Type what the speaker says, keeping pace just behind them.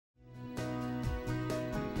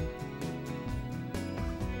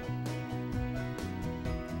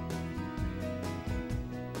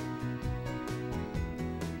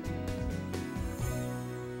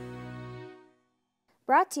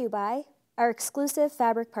Brought to you by our exclusive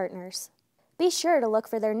fabric partners. Be sure to look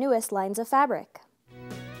for their newest lines of fabric.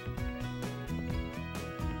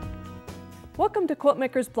 Welcome to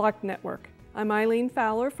Quiltmaker's Block Network. I'm Eileen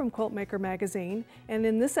Fowler from Quiltmaker magazine, and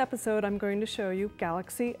in this episode I'm going to show you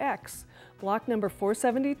Galaxy X, block number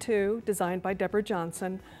 472, designed by Deborah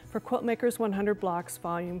Johnson for Quiltmaker's 100 Blocks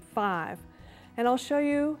Volume 5. And I'll show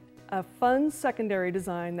you a fun secondary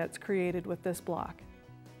design that's created with this block.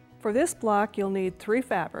 For this block you'll need 3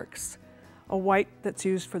 fabrics, a white that's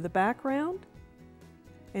used for the background,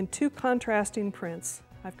 and 2 contrasting prints.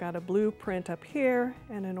 I've got a blue print up here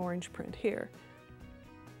and an orange print here.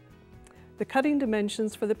 The cutting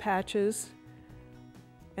dimensions for the patches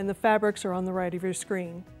and the fabrics are on the right of your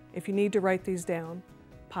screen. If you need to write these down,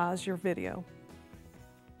 pause your video.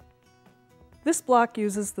 This block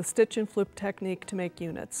uses the stitch and flip technique to make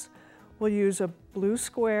units. We'll use a blue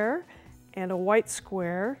square and a white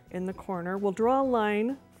square in the corner. We'll draw a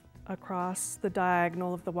line across the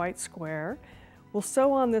diagonal of the white square. We'll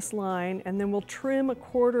sew on this line and then we'll trim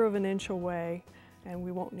 1/4 inch away, and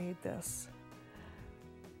we won't need this.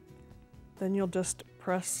 Then you'll just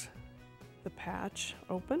press the patch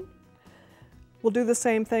open. We'll do the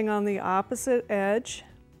same thing on the opposite edge,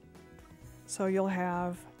 so you'll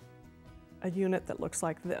have a unit that looks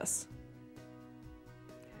like this.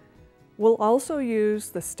 We'll also use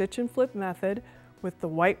the stitch and flip method with the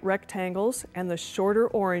white rectangles and the shorter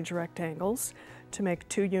orange rectangles to make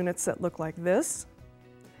 2 units that look like this.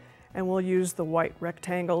 And we'll use the white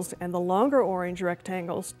rectangles and the longer orange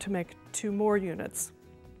rectangles to make 2 more units.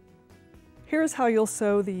 Here's how you'll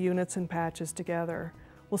sew the units and patches together.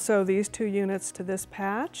 We'll sew these 2 units to this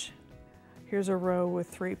patch. Here's a row with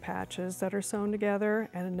 3 patches that are sewn together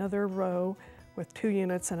and another row with 2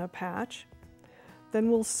 units and a patch. Then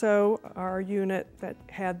we'll sew our unit that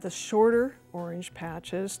had the shorter orange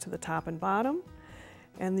patches to the top and bottom,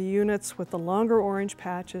 and the units with the longer orange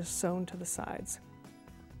patches sewn to the sides.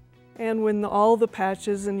 And when all the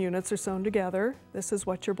patches and units are sewn together, this is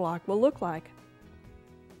what your block will look like.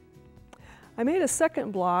 I made a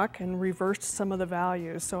second block and reversed some of the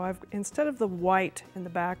values. So instead of the white in the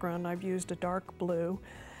background, I've used a dark blue.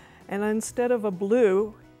 And instead of a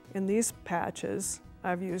blue in these patches,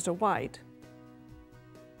 I've used a white.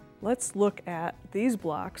 Let's look at these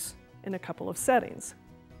blocks in a couple of settings.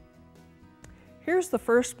 Here's the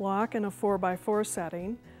first block in a 4x4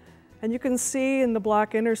 setting, and you can see in the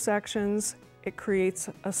block intersections it creates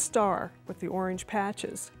a star with the orange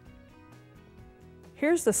patches.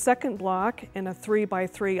 Here's the second block in a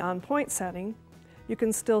 3x3 on point setting. You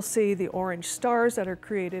can still see the orange stars that are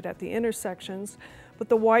created at the intersections, but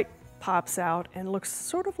the white pops out and looks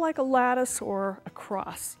sort of like a lattice or a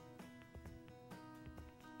cross.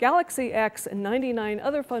 Galaxy X and 99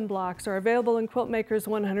 other fun blocks are available in Quiltmaker's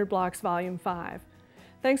 100 Blocks Volume 5.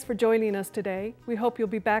 Thanks for joining us today. We hope you'll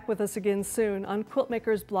be back with us again soon on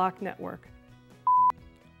Quiltmaker's Block Network.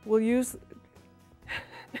 We'll use...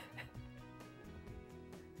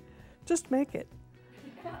 Just make it.